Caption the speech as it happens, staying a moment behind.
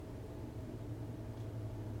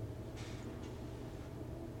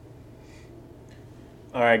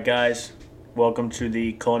All right, guys, welcome to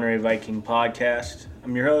the Culinary Viking podcast.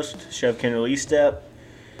 I'm your host, Chef Kendall Estep.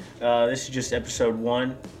 This is just episode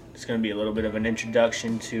 1. It's going to be a little bit of an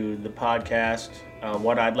introduction to the podcast,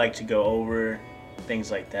 what I'd like to go over,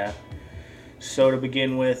 things like that. So to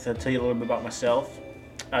begin with, I'll tell you a little bit about myself.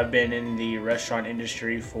 I've been in the restaurant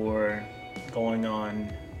industry for going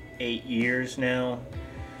on 8 years now.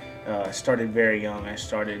 I started very young. I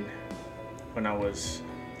started when I was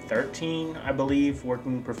 13, I believe,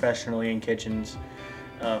 working professionally in kitchens,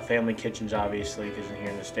 family kitchens, obviously, because here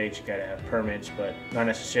in the States you gotta have permits, but not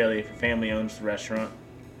necessarily if your family owns the restaurant.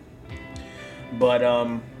 But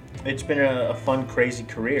it's been a fun, crazy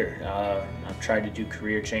career. I've tried to do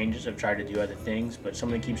career changes, I've tried to do other things, but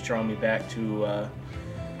something keeps drawing me back to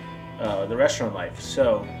the restaurant life.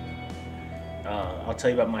 So I'll tell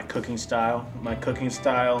you about my cooking style.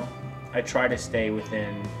 I try to stay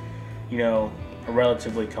within, a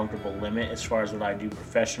relatively comfortable limit as far as what I do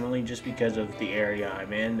professionally, just because of the area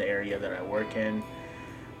I'm in, the area that I work in.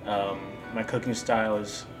 My cooking style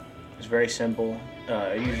is very simple.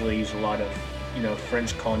 I usually use a lot of,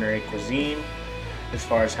 French culinary cuisine as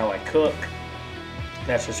far as how I cook.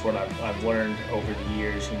 That's just what I've learned over the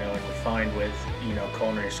years, and refined with,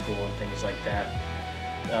 culinary school and things like that.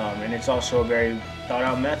 And it's also a very thought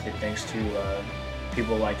out method thanks to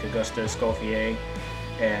people like Auguste Escoffier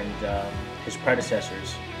and his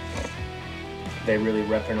predecessors. They really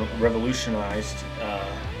revolutionized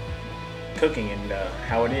cooking and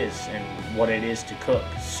how it is and what it is to cook.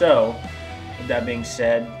 So, with that being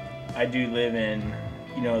said, I do live in,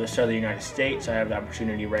 the southern United States. I have the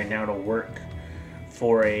opportunity right now to work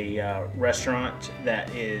for a restaurant that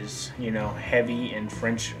is, heavy in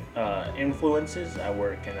French influences. I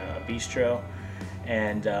work in a bistro,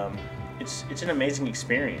 and it's an amazing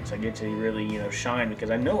experience. I get to really, shine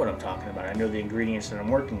because I know what I'm talking about. I know the ingredients that I'm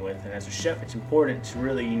working with, and as a chef, it's important to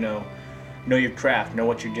really, know your craft, know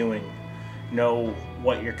what you're doing, know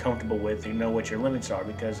what you're comfortable with, and know what your limits are,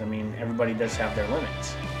 because, everybody does have their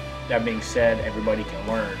limits. That being said, everybody can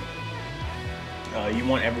learn. You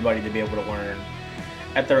want everybody to be able to learn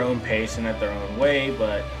at their own pace and at their own way,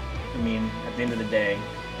 but, at the end of the day,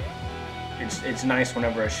 it's nice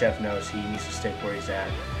whenever a chef knows he needs to stick where he's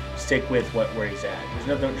at. Stick with where he's at.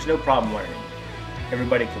 There's no problem learning.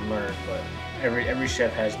 Everybody can learn, but every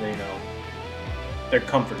chef has their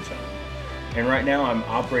comfort zone. And right now I'm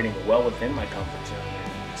operating well within my comfort zone.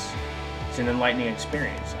 And it's an enlightening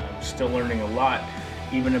experience. I'm still learning a lot,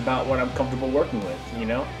 even about what I'm comfortable working with.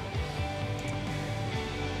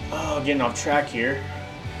 Getting off track here.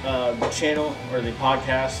 The channel or the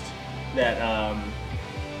podcast that I'm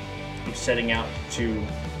setting out to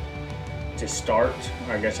start,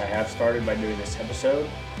 or I guess I have started by doing this episode.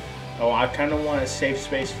 I kind of want a safe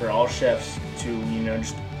space for all chefs to,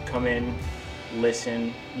 just come in,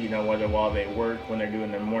 listen, whether while they work, when they're doing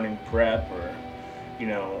their morning prep, or,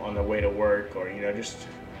 on their way to work, or, just,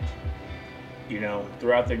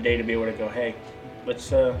 throughout their day to be able to go, hey,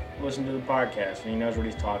 let's listen to the podcast, and he knows what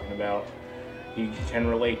he's talking about. He can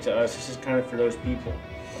relate to us. This is kind of for those people.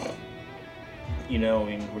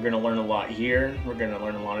 We're going to learn a lot here. We're going to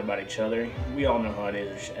learn a lot about each other. We all know how it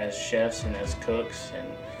is as chefs and as cooks, and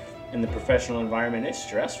in the professional environment, it's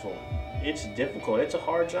stressful. It's difficult. It's a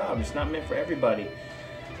hard job. It's not meant for everybody,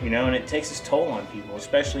 and it takes its toll on people,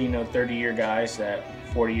 especially, 30-year guys,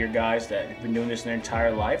 40-year guys that have been doing this their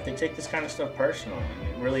entire life. They take this kind of stuff personal, and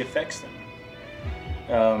it really affects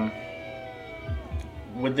them.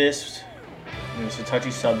 With this, it's a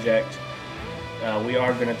touchy subject. We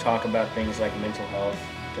are going to talk about things like mental health,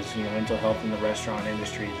 because mental health in the restaurant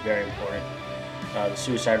industry is very important. The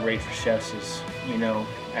suicide rate for chefs is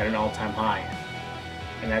at an all-time high,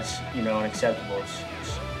 and that's unacceptable.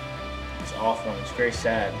 It's awful, and it's very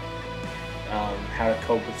sad. How to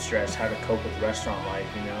cope with stress, how to cope with restaurant life.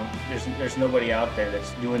 There's nobody out there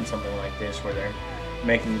that's doing something like this where they're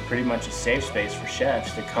making pretty much a safe space for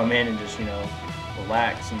chefs to come in and just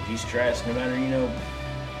relax and de-stress, no matter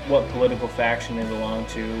what political faction they belong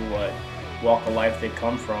to, what walk of life they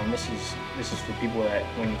come from. This is for people that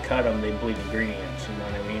when you cut them, they bleed ingredients. You know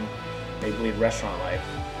what I mean? They bleed restaurant life.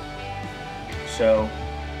 So,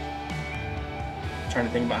 I'm trying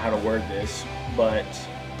to think about how to word this, but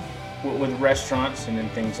with restaurants and then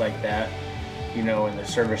things like that, in the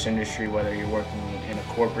service industry, whether you're working in a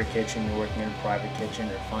corporate kitchen, you're working in a private kitchen,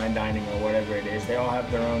 or fine dining, or whatever it is, they all have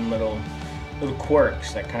their own little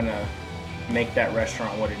quirks that kind of make that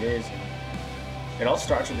restaurant what it is. And it all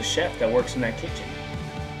starts with the chef that works in that kitchen.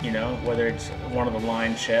 Whether it's one of the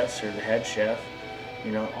line chefs or the head chef,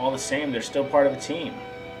 all the same, they're still part of the team.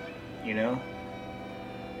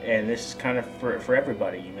 And this is kind of for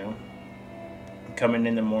everybody. Come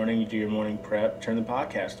in the morning, you do your morning prep, turn the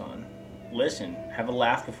podcast on, listen, have a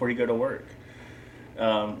laugh before you go to work.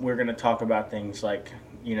 We're going to talk about things like,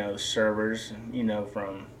 servers,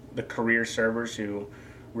 from the career servers who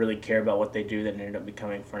really care about what they do that end up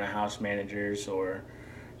becoming front of house managers or,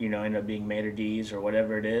 end up being maitre d's or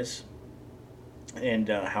whatever it is, and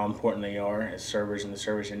how important they are as servers in the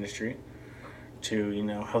service industry, to,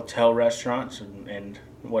 hotel restaurants and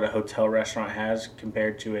what a hotel restaurant has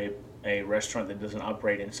compared to a restaurant that doesn't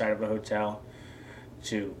operate inside of a hotel,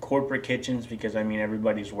 to corporate kitchens, because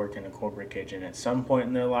everybody's worked in a corporate kitchen at some point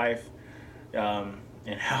in their life,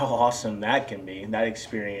 and how awesome that can be. That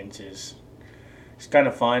experience is it's kind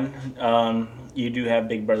of fun. You do have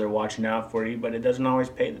Big Brother watching out for you, but it doesn't always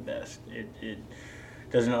pay the best. It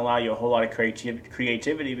doesn't allow you a whole lot of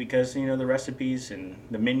creativity because the recipes and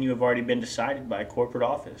the menu have already been decided by a corporate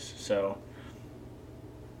office. So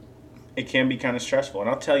it can be kind of stressful. And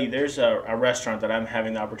I'll tell you, there's a restaurant that I'm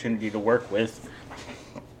having the opportunity to work with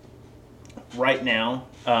right now,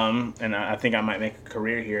 and I think I might make a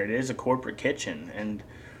career here. It is a corporate kitchen, and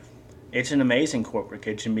it's an amazing corporate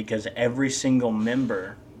kitchen because every single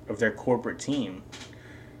member of their corporate team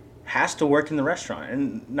has to work in the restaurant,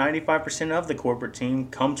 and 95% of the corporate team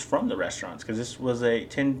comes from the restaurants, because this was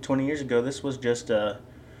 20 years ago, this was just an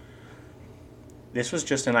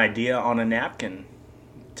idea on a napkin.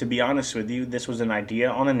 To be honest with you, this was an idea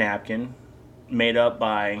on a napkin made up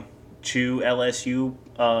by two LSU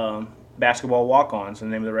basketball walk-ons. The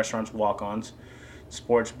name of the restaurant's Walk-Ons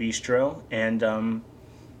Sports Bistro, and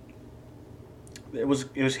it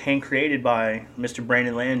was hand created by Mr.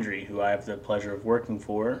 Brandon Landry, who I have the pleasure of working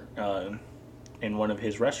for in one of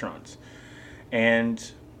his restaurants. And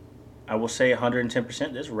I will say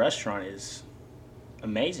 110%, this restaurant is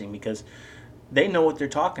amazing because they know what they're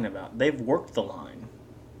talking about. They've worked the line.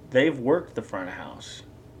 They've worked the front of house.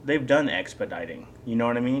 They've done expediting. You know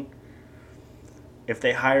what I mean? If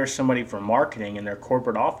they hire somebody for marketing in their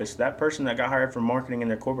corporate office, that person that got hired for marketing in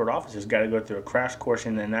their corporate office has got to go through a crash course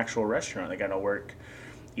in an actual restaurant. They got to work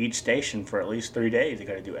each station for at least 3 days. They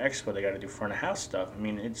got to do expo. They got to do front of house stuff.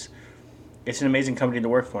 It's an amazing company to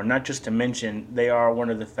work for. Not just to mention, they are one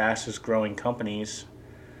of the fastest growing companies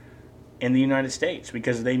in the United States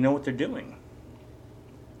because they know what they're doing.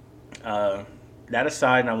 That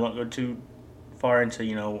aside, and I won't go too far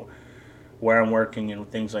into where I'm working and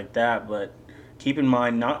things like that, but keep in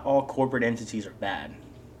mind, not all corporate entities are bad,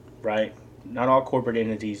 right? Not all corporate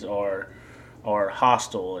entities are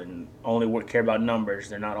hostile and only care about numbers.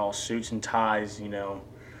 They're not all suits and ties,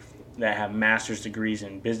 that have master's degrees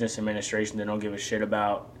in business administration. They don't give a shit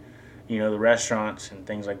about, the restaurants and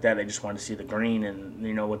things like that. They just want to see the green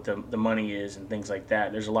and, what the money is and things like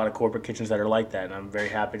that. There's a lot of corporate kitchens that are like that, and I'm very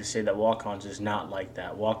happy to say that Walk-Ons is not like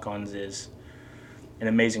that. Walk-Ons is an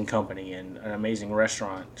amazing company and an amazing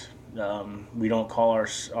restaurant. We don't call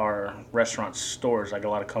our restaurants stores like a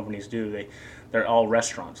lot of companies do. They're all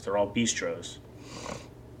restaurants. They're all bistros.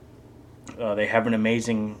 They have an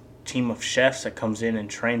amazing team of chefs that comes in and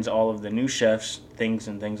trains all of the new chefs things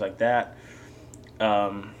like that.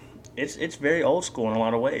 It's very old school in a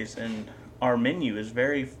lot of ways, and our menu is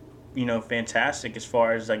very fantastic as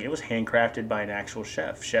far as it was handcrafted by an actual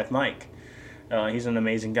chef, Chef Mike. He's an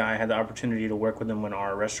amazing guy. I had the opportunity to work with him when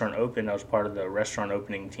our restaurant opened. I was part of the restaurant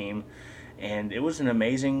opening team, and it was an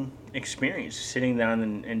amazing experience sitting down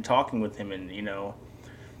and talking with him and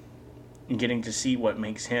and getting to see what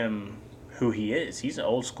makes him who he is. He's an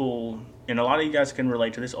old school, and a lot of you guys can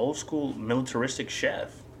relate to this, old school militaristic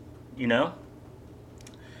chef.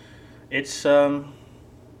 It's it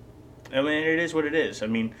is what it is.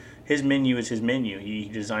 His menu is his menu. He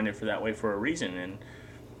designed it for that way for a reason, and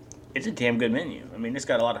it's a damn good menu. It's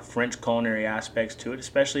got a lot of French culinary aspects to it,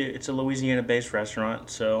 especially it's a Louisiana-based restaurant,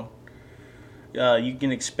 so you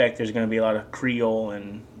can expect there's going to be a lot of Creole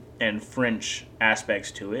and French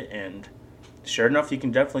aspects to it, and sure enough, you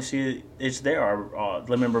can definitely see it's there. Our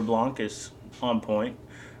lemon beurre blanc is on point.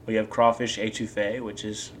 We have crawfish étouffée, which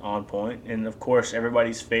is on point. And, of course,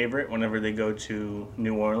 everybody's favorite whenever they go to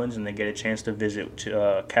New Orleans and they get a chance to visit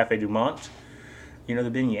Café du Monde, the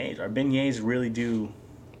beignets. Our beignets really do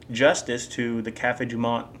justice to the Café du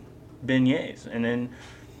Monde beignets. And then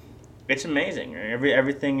it's amazing.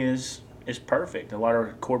 Everything is perfect. A lot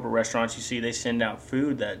of corporate restaurants you see, they send out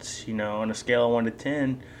food that's, on a scale of 1 to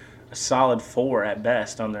 10, a solid 4 at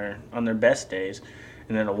best on their best days.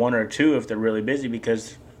 And then a 1 or a 2 if they're really busy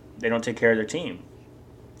because they don't take care of their team.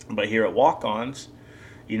 But here at Walk-Ons,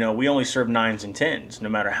 we only serve 9s and 10s, no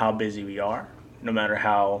matter how busy we are, no matter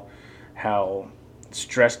how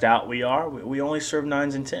stressed out we are. We only serve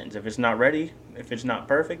 9s and 10s. If it's not ready, if it's not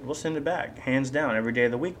perfect, we'll send it back, hands down, every day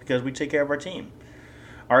of the week because we take care of our team.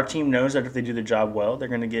 Our team knows that if they do the job well, they're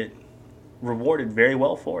going to get rewarded very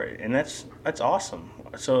well for it, and that's awesome.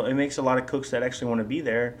 So it makes a lot of cooks that actually want to be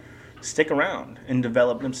there stick around and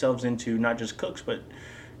develop themselves into not just cooks,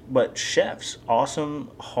 but chefs. Awesome,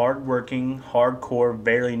 hardworking, hardcore,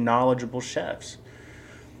 very knowledgeable chefs,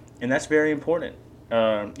 and that's very important.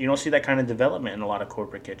 You don't see that kind of development in a lot of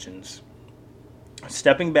corporate kitchens.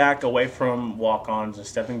 Stepping back away from walk-ons and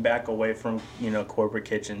stepping back away from corporate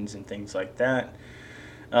kitchens and things like that.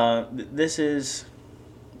 This is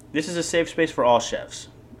a safe space for all chefs,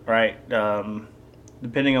 right?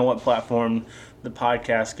 Depending on what platform the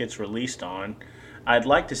podcast gets released on, I'd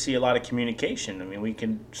like to see a lot of communication. I mean, we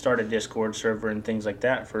can start a Discord server and things like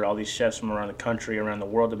that for all these chefs from around the country, around the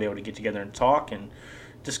world, to be able to get together and talk and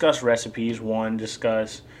discuss recipes,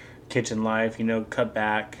 discuss kitchen life, cut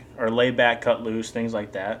back or lay back, cut loose, things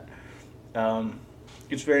like that.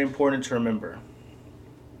 It's very important to remember,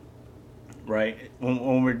 right,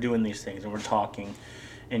 when we're doing these things and we're talking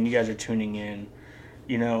and you guys are tuning in,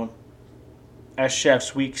 as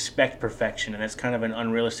chefs, we expect perfection, and it's kind of an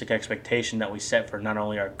unrealistic expectation that we set for not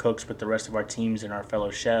only our cooks, but the rest of our teams and our fellow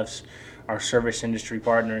chefs, our service industry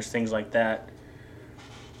partners, things like that.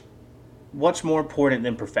 What's more important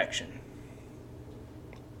than perfection?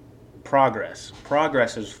 Progress.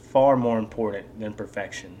 Progress is far more important than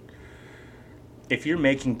perfection. If you're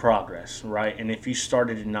making progress, right, and if you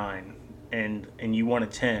started at 9 and you want a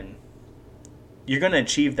 10, you're going to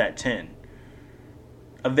achieve that 10.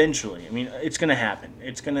 Eventually. I mean, it's going to happen.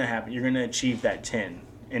 It's going to happen. You're going to achieve that 10.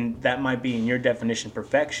 And that might be, in your definition,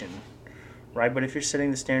 perfection, right? But if you're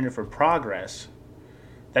setting the standard for progress,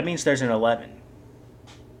 that means there's an 11.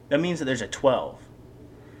 That means that there's a 12.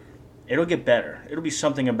 It'll get better. It'll be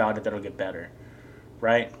something about it that'll get better,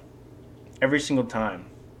 right? Every single time.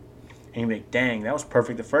 And you'll be like, dang, that was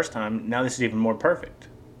perfect the first time. Now this is even more perfect,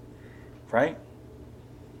 right?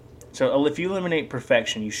 So if you eliminate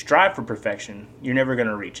perfection, you strive for perfection, you're never going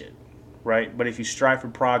to reach it, right? But if you strive for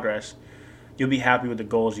progress, you'll be happy with the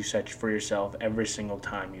goals you set for yourself every single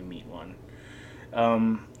time you meet one.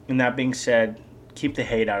 And that being said, keep the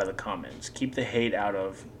hate out of the comments. Keep the hate out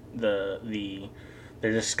of the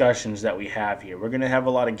discussions that we have here. We're going to have a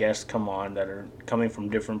lot of guests come on that are coming from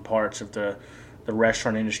different parts of the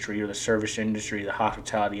restaurant industry or the service industry, the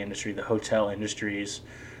hospitality industry, the hotel industries,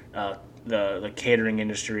 the catering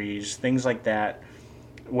industries, things like that,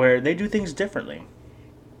 where they do things differently.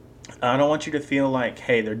 I don't want you to feel like,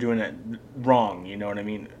 hey, they're doing it wrong, you know what I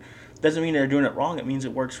mean? Doesn't mean they're doing it wrong, it means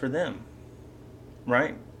it works for them,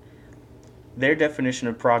 right? Their definition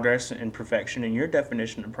of progress and perfection and your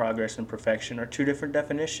definition of progress and perfection are two different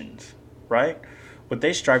definitions, right? What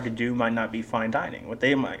they strive to do might not be fine dining. What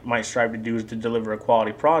they might strive to do is to deliver a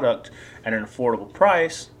quality product at an affordable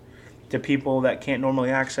price to people that can't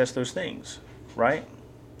normally access those things, right?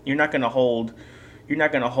 You're not going to hold,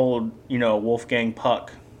 Wolfgang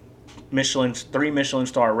Puck, 3 Michelin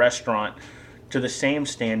star restaurant to the same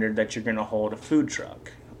standard that you're going to hold a food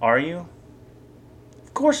truck, are you?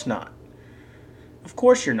 Of course not. Of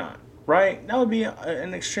course you're not, right? That would be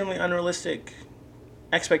an extremely unrealistic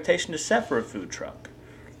expectation to set for a food truck.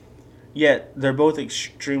 Yet they're both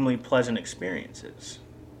extremely pleasant experiences,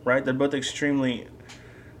 right? They're both extremely,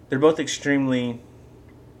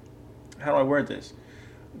 how do I word this?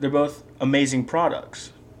 They're both amazing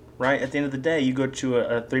products, right? At the end of the day, you go to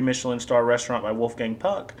a 3 Michelin star restaurant by Wolfgang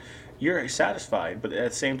Puck, you're satisfied. But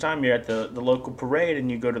at the same time, you're at the local parade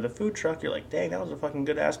and you go to the food truck, you're like, dang, that was a fucking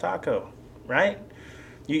good ass taco, right?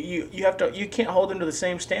 You can't hold them to the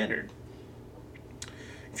same standard.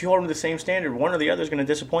 If you hold them to the same standard, one or the other is going to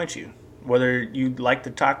disappoint you. Whether you like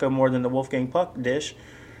the taco more than the Wolfgang Puck dish,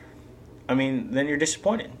 then you're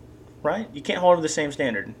disappointed, right? You can't hold them to the same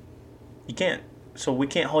standard. You can't. So we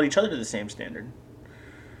can't hold each other to the same standard,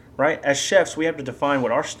 right? As chefs, we have to define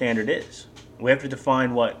what our standard is. We have to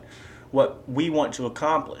define what we want to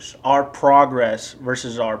accomplish, our progress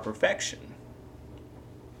versus our perfection,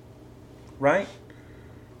 right?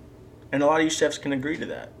 And a lot of you chefs can agree to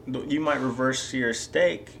that. You might reverse sear a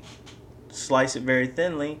steak, slice it very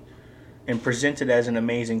thinly, and present it as an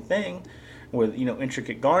amazing thing with,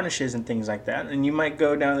 intricate garnishes and things like that. And you might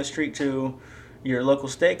go down the street to your local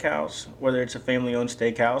steakhouse, whether it's a family-owned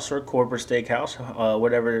steakhouse or a corporate steakhouse,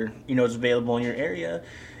 whatever, is available in your area,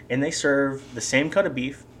 and they serve the same cut of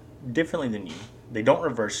beef differently than you. They don't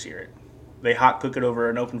reverse sear it. They hot cook it over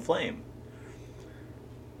an open flame.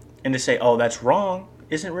 And to say, oh, that's wrong,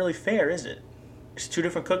 isn't really fair, is it? It's 2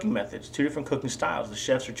 different cooking methods, 2 different cooking styles. The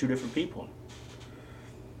chefs are 2 different people.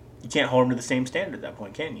 You can't hold them to the same standard at that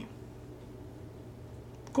point, can you?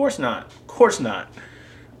 Of course not. Of course not.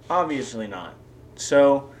 Obviously not.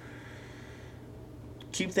 So,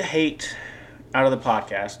 keep the hate out of the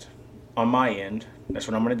podcast on my end. That's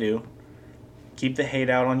what I'm going to do. Keep the hate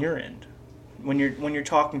out on your end. When you're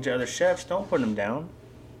talking to other chefs, don't put them down.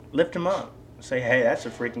 Lift them up. Say, hey, that's a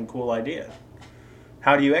freaking cool idea.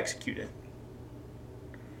 How do you execute it?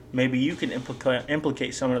 Maybe you can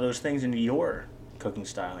implicate some of those things into your cooking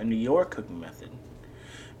style, into your cooking method.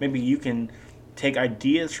 Maybe you can take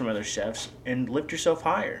ideas from other chefs and lift yourself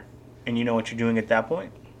higher. And you know what you're doing at that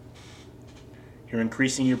point? You're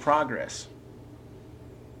increasing your progress.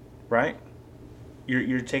 Right?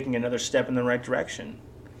 You're taking another step in the right direction.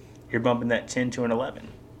 You're bumping that 10 to an 11.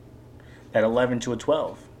 That 11 to a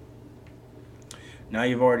 12. Now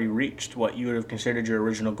you've already reached what you would have considered your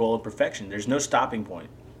original goal of perfection. There's no stopping point.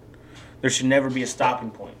 There should never be a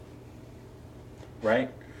stopping point. Right?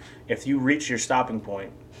 If you reach your stopping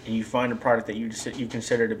point and you find a product that you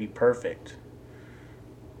consider to be perfect,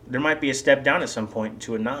 there might be a step down at some point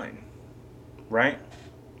to a 9. Right?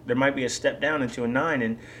 There might be a step down into a 9,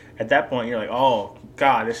 and at that point you're like, oh,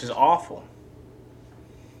 God, this is awful.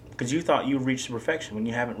 Because you thought you reached perfection when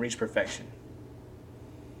you haven't reached perfection.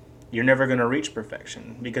 You're never going to reach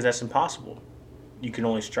perfection because that's impossible. You can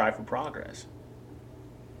only strive for progress.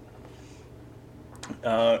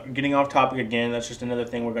 Getting off topic again, that's just another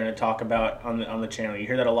thing we're going to talk about on the channel. You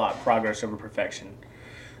hear that a lot, progress over perfection.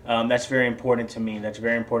 That's very important to me. That's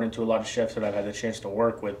very important to a lot of chefs that I've had the chance to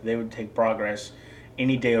work with. They would take progress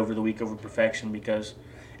any day over the week over perfection because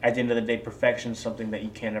at the end of the day, perfection is something that you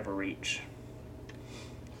can't ever reach.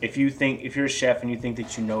 If you're a chef and you think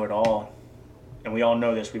that you know it all, and we all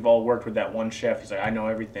know this, we've all worked with that one chef, he's like, I know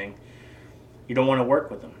everything. You don't want to work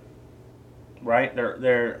with them, right?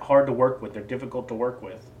 They're hard to work with. They're difficult to work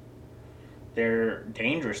with. They're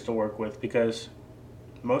dangerous to work with because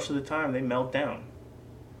most of the time they melt down,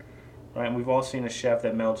 right? And we've all seen a chef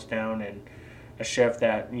that melts down and a chef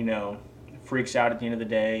that, freaks out at the end of the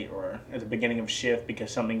day or at the beginning of shift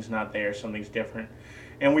because something's not there, something's different.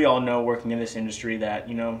 And we all know working in this industry that,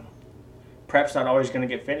 prep's not always going to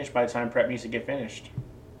get finished by the time prep needs to get finished.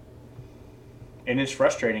 And it's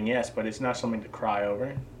frustrating, yes, but it's not something to cry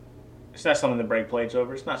over. It's not something to break plates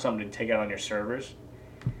over. It's not something to take out on your servers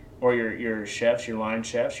or your chefs, your line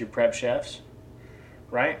chefs, your prep chefs,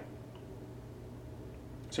 right?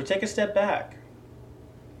 So take a step back.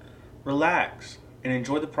 Relax and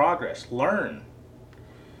enjoy the progress. Learn.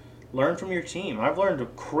 Learn from your team. I've learned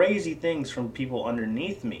crazy things from people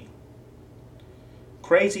underneath me.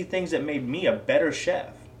 Crazy things that made me a better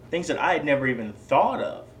chef. Things that I had never even thought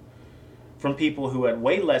of from people who had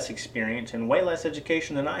way less experience and way less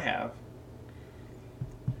education than I have.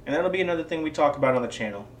 And that'll be another thing we talk about on the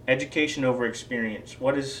channel. Education over experience.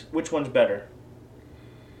 Which one's better?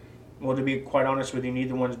 Well, to be quite honest with you,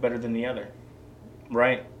 neither one's better than the other.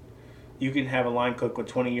 Right? You can have a line cook with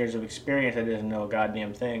 20 years of experience that doesn't know a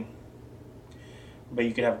goddamn thing. But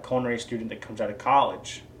you could have a culinary student that comes out of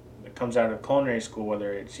college, that comes out of culinary school,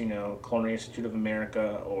 whether it's, Culinary Institute of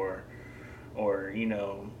America or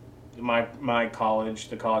my college,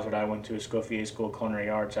 the college that I went to, Escoffier School of Culinary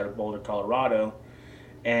Arts out of Boulder, Colorado.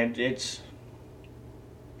 And it's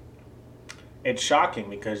shocking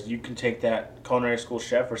because you can take that culinary school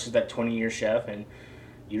chef versus that 20-year chef, and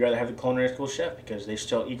you'd rather have the culinary school chef because they're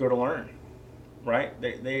still eager to learn, right?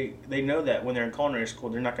 They know that when they're in culinary school,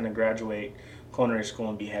 they're not going to graduate culinary school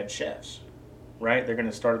and be head chefs, right? They're going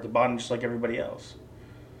to start at the bottom just like everybody else.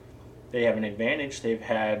 They have an advantage. They've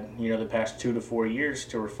had, the past 2 to 4 years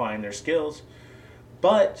to refine their skills.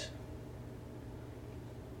 But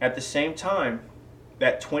at the same time,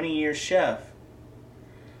 that 20-year chef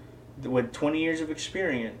with 20 years of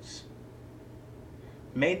experience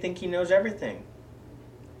may think he knows everything.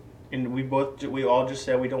 And we all just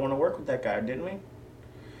said we don't want to work with that guy, didn't we?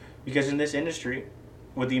 Because in this industry,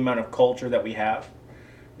 with the amount of culture that we have,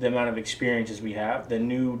 the amount of experiences we have, the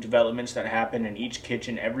new developments that happen in each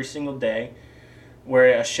kitchen every single day,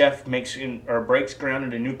 where a chef breaks ground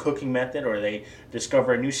in a new cooking method, or they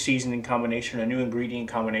discover a new seasoning combination, a new ingredient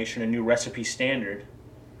combination, a new recipe standard,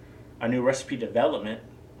 a new recipe development,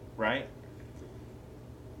 right?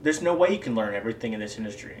 There's no way you can learn everything in this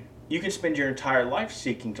industry. You can spend your entire life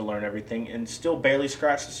seeking to learn everything and still barely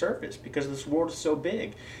scratch the surface because this world is so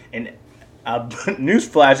big. And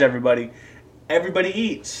newsflash, everybody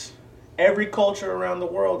eats. Every culture around the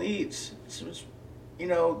world eats. It's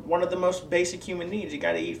one of the most basic human needs. You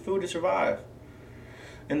got to eat food to survive.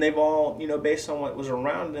 And they've all, based on what was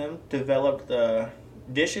around them, developed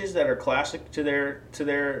dishes that are classic to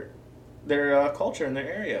their culture and their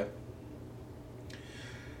area.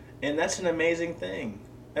 And that's an amazing thing.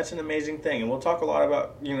 And we'll talk a lot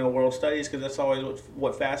about, world studies because that's always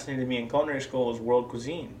what fascinated me in culinary school is world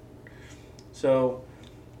cuisine. So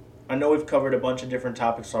I know we've covered a bunch of different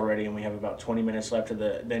topics already, and we have about 20 minutes left of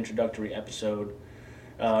the introductory episode.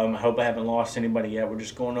 I hope I haven't lost anybody yet. We're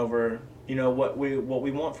just going over, what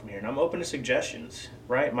we want from here, and I'm open to suggestions.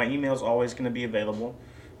 Right, my email is always going to be available.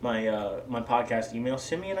 My podcast email.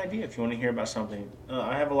 Send me an idea if you want to hear about something.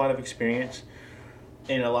 I have a lot of experience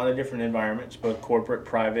in a lot of different environments, both corporate,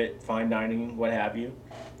 private, fine dining, what have you.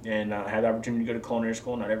 And I had the opportunity to go to culinary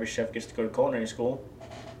school. Not every chef gets to go to culinary school.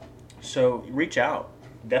 So reach out,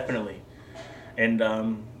 definitely. And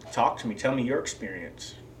talk to me. Tell me your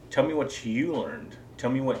experience. Tell me what you learned. Tell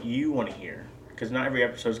me what you want to hear. Because not every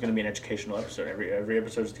episode is going to be an educational episode. Every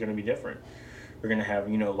episode is going to be different. We're going to have,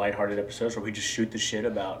 lighthearted episodes where we just shoot the shit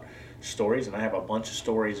about stories. And I have a bunch of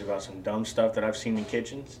stories about some dumb stuff that I've seen in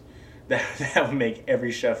kitchens that would make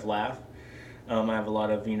every chef laugh. I have a lot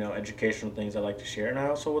of, educational things I like to share. And I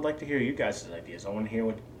also would like to hear you guys' ideas. I want to hear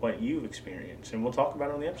what you've experienced. And we'll talk about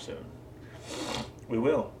it on the episode. We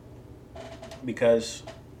will. Because,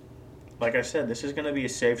 like I said, this is going to be a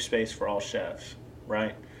safe space for all chefs,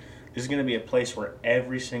 right? This is going to be a place where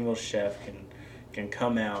every single chef can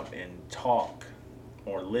come out and talk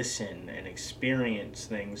or listen and experience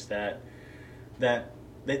things that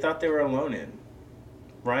they thought they were alone in,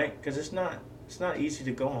 right? Because it's not easy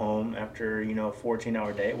to go home after, a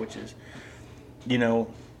 14-hour day, which is,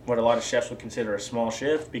 what a lot of chefs would consider a small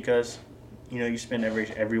shift because, you spend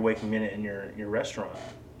every waking minute in your restaurant.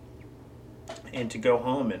 And to go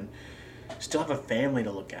home and still have a family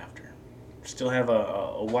to look after, still have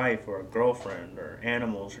a wife or a girlfriend or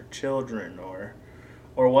animals or children or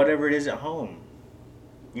whatever it is at home,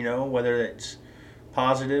 whether it's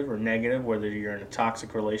positive or negative, whether you're in a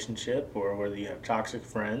toxic relationship or whether you have toxic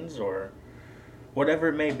friends or whatever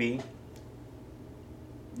it may be,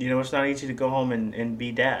 it's not easy to go home and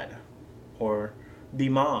be dad or be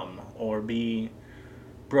mom or be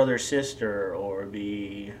brother, sister, or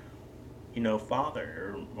be,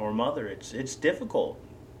 father or mother. It's difficult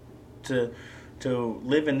to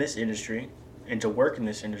live in this industry and to work in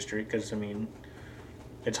this industry because,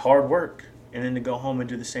 it's hard work. And then to go home and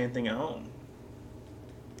do the same thing at home.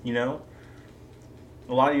 A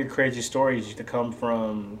lot of your crazy stories used to come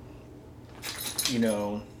from,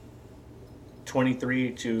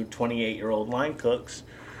 23 to 28-year-old line cooks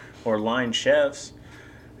or line chefs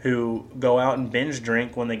who go out and binge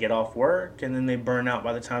drink when they get off work and then they burn out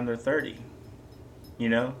by the time they're 30.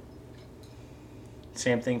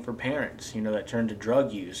 Same thing for parents, that turn to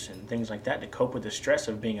drug use and things like that to cope with the stress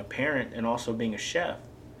of being a parent and also being a chef.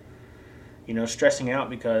 Stressing out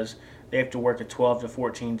because they have to work a 12 to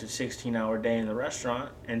 14 to 16-hour day in the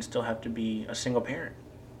restaurant and still have to be a single parent.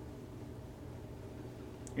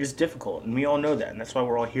 It's difficult, and we all know that, and that's why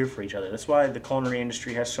we're all here for each other. That's why the culinary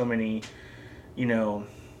industry has so many,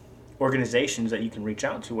 organizations that you can reach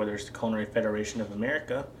out to, whether it's the Culinary Federation of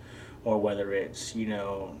America or whether it's,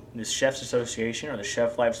 the Chefs Association or the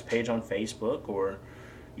Chef Lives page on Facebook or,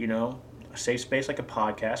 a safe space like a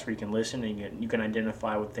podcast where you can listen and you can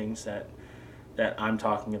identify with things that I'm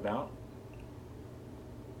talking about.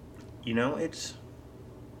 It's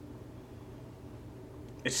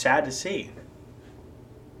sad to see.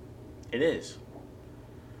 It is.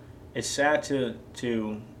 It's sad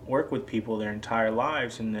to work with people their entire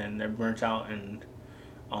lives and then they're burnt out and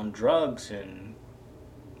on drugs and,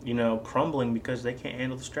 crumbling because they can't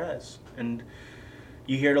handle the stress. And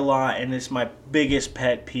you hear it a lot, and it's my biggest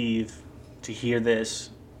pet peeve to hear this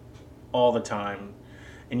all the time.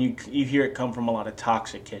 And you hear it come from a lot of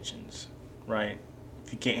toxic kitchens, right?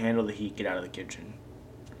 If you can't handle the heat, get out of the kitchen.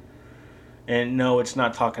 And no, it's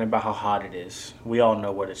not talking about how hot it is. We all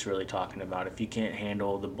know what it's really talking about. If you can't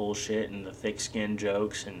handle the bullshit and the thick-skinned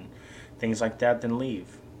jokes and things like that, then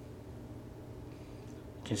leave.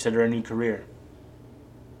 Consider a new career.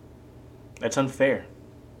 That's unfair.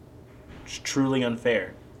 It's truly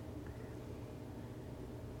unfair.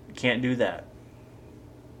 You can't do that.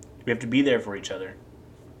 We have to be there for each other.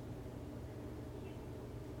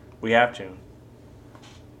 We have to.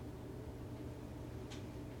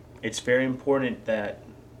 It's very important that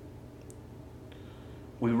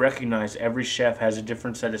we recognize every chef has a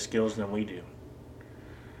different set of skills than we do.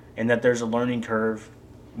 And that there's a learning curve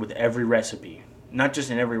with every recipe. Not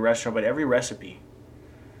just in every restaurant, but every recipe.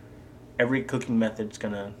 Every cooking method's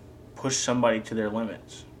going to push somebody to their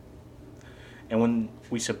limits. And when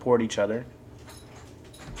we support each other,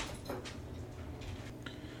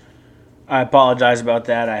 I apologize about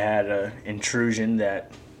that. I had an intrusion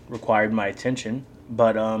that required my attention.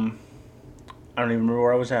 But I don't even remember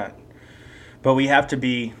where I was at. But we have to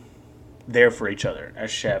be there for each other as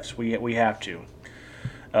chefs. We have to.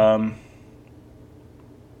 Kind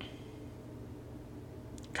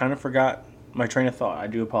of forgot my train of thought. I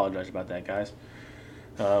do apologize about that, guys.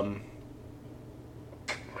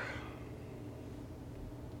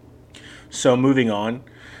 So moving on,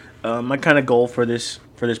 my kind of goal for this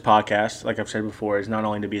podcast, like I've said before, is not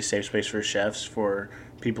only to be a safe space for chefs, for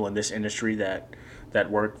people in this industry that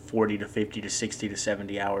work 40 to 50 to 60 to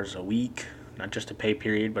 70 hours a week, not just a pay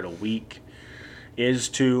period, but a week, is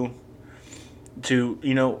to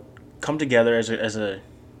come together as a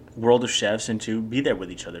world of chefs and to be there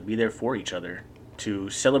with each other, be there for each other, to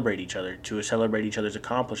celebrate each other, to celebrate each other's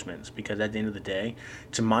accomplishments, because at the end of the day,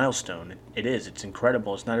 it's a milestone. It's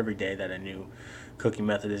incredible. It's not every day that a new cooking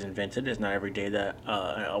method is invented. It's not every day that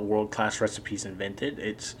a world-class recipe is invented.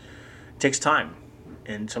 It takes time,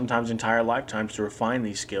 and sometimes entire lifetimes to refine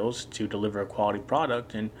these skills to deliver a quality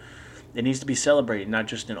product, and it needs to be celebrated, not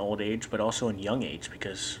just in old age, but also in young age,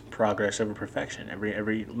 because progress over perfection.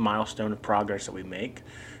 Every milestone of progress that we make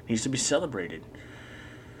needs to be celebrated.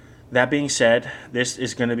 That being said, this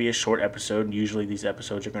is going to be a short episode. Usually these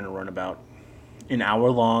episodes are going to run about an hour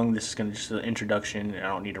long. This is going to just an introduction. I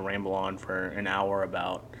don't need to ramble on for an hour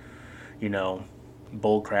about,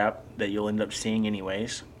 bull crap that you'll end up seeing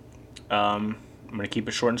anyways. I'm going to keep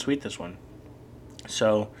it short and sweet this one.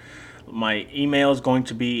 So my email is going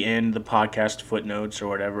to be in the podcast footnotes or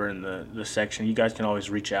whatever in the section. You guys can always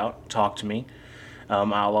reach out, talk to me.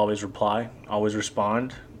 I'll always reply, always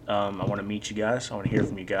respond. I want to meet you guys. I want to hear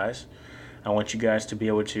from you guys. I want you guys to be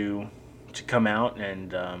able to come out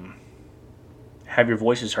and have your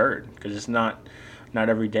voices heard, because it's not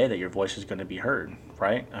every day that your voice is going to be heard,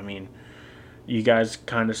 right? I mean, you guys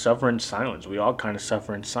kind of suffer in silence. We all kind of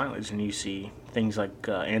suffer in silence, and you see things like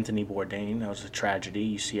Anthony Bourdain. That was a tragedy.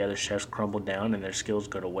 You see other chefs crumble down and their skills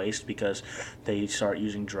go to waste because they start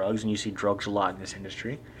using drugs, and you see drugs a lot in this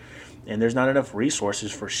industry. And there's not enough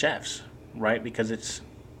resources for chefs, right? Because it's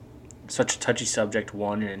such a touchy subject,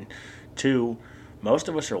 one, and two, most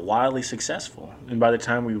of us are wildly successful, and by the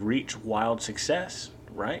time we reach wild success,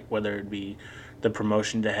 right, whether it be the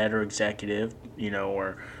promotion to head or executive,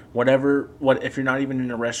 or whatever, if you're not even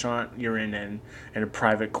in a restaurant, you're in a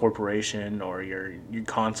private corporation, or you're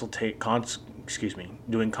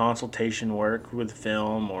doing consultation work with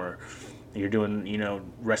film, or you're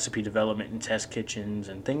doing recipe development in test kitchens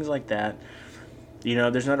and things like that.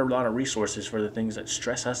 There's not a lot of resources for the things that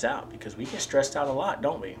stress us out, because we get stressed out a lot,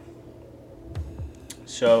 don't we?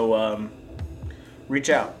 So, reach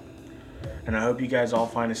out. And I hope you guys all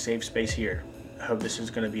find a safe space here. I hope this is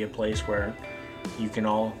going to be a place where you can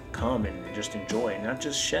all come and just enjoy. Not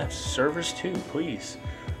just chefs, servers too, please.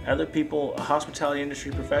 Other people, hospitality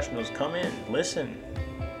industry professionals, come in, listen,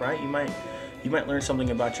 right? You might learn something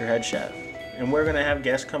about your head chef. And we're going to have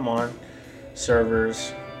guests come on,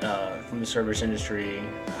 servers, from the service industry,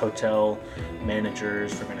 hotel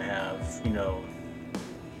managers. We're going to have,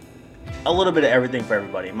 a little bit of everything for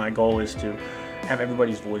everybody. My goal is to have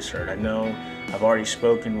everybody's voice heard. I know I've already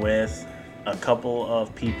spoken with a couple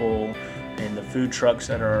of people in the food trucks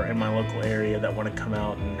that are in my local area that want to come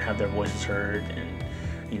out and have their voices heard. And,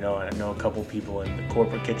 I know a couple people in the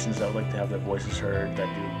corporate kitchens that would like to have their voices heard,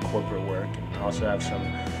 that do corporate work. And I also have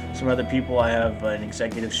some other people. I have an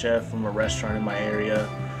executive chef from a restaurant in my area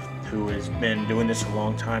who has been doing this a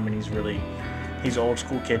long time, and he's old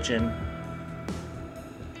school kitchen,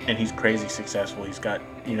 and he's crazy successful. He's got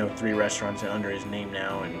 3 restaurants under his name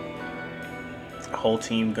now, and a whole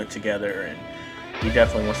team got together, and he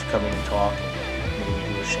definitely wants to come in and talk, and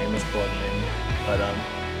maybe do a shameless plug in. But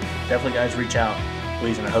definitely, guys, reach out,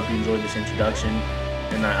 please, and I hope you enjoyed this introduction,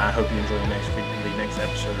 and I hope you enjoy the next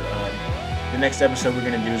episode. The next episode we're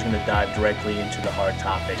going to do is going to dive directly into the hard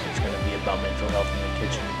topic. It's going to be about mental health in the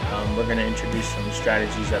kitchen. We're going to introduce some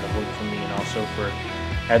strategies that have worked for me and also for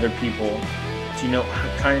other people to,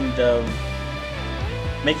 kind of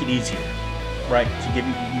make it easier, right? To give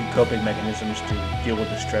you coping mechanisms to deal with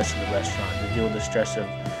the stress of the restaurant, to deal with the stress of,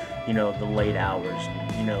 the late hours,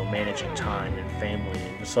 managing time and family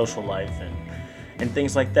and the social life and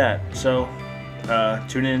things like that. So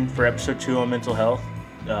tune in for episode 2 on mental health.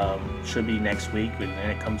 Should be next week,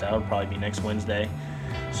 and it comes out, it'll probably be next Wednesday.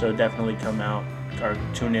 So definitely come out or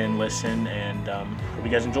tune in, listen, and hope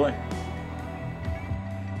you guys enjoy.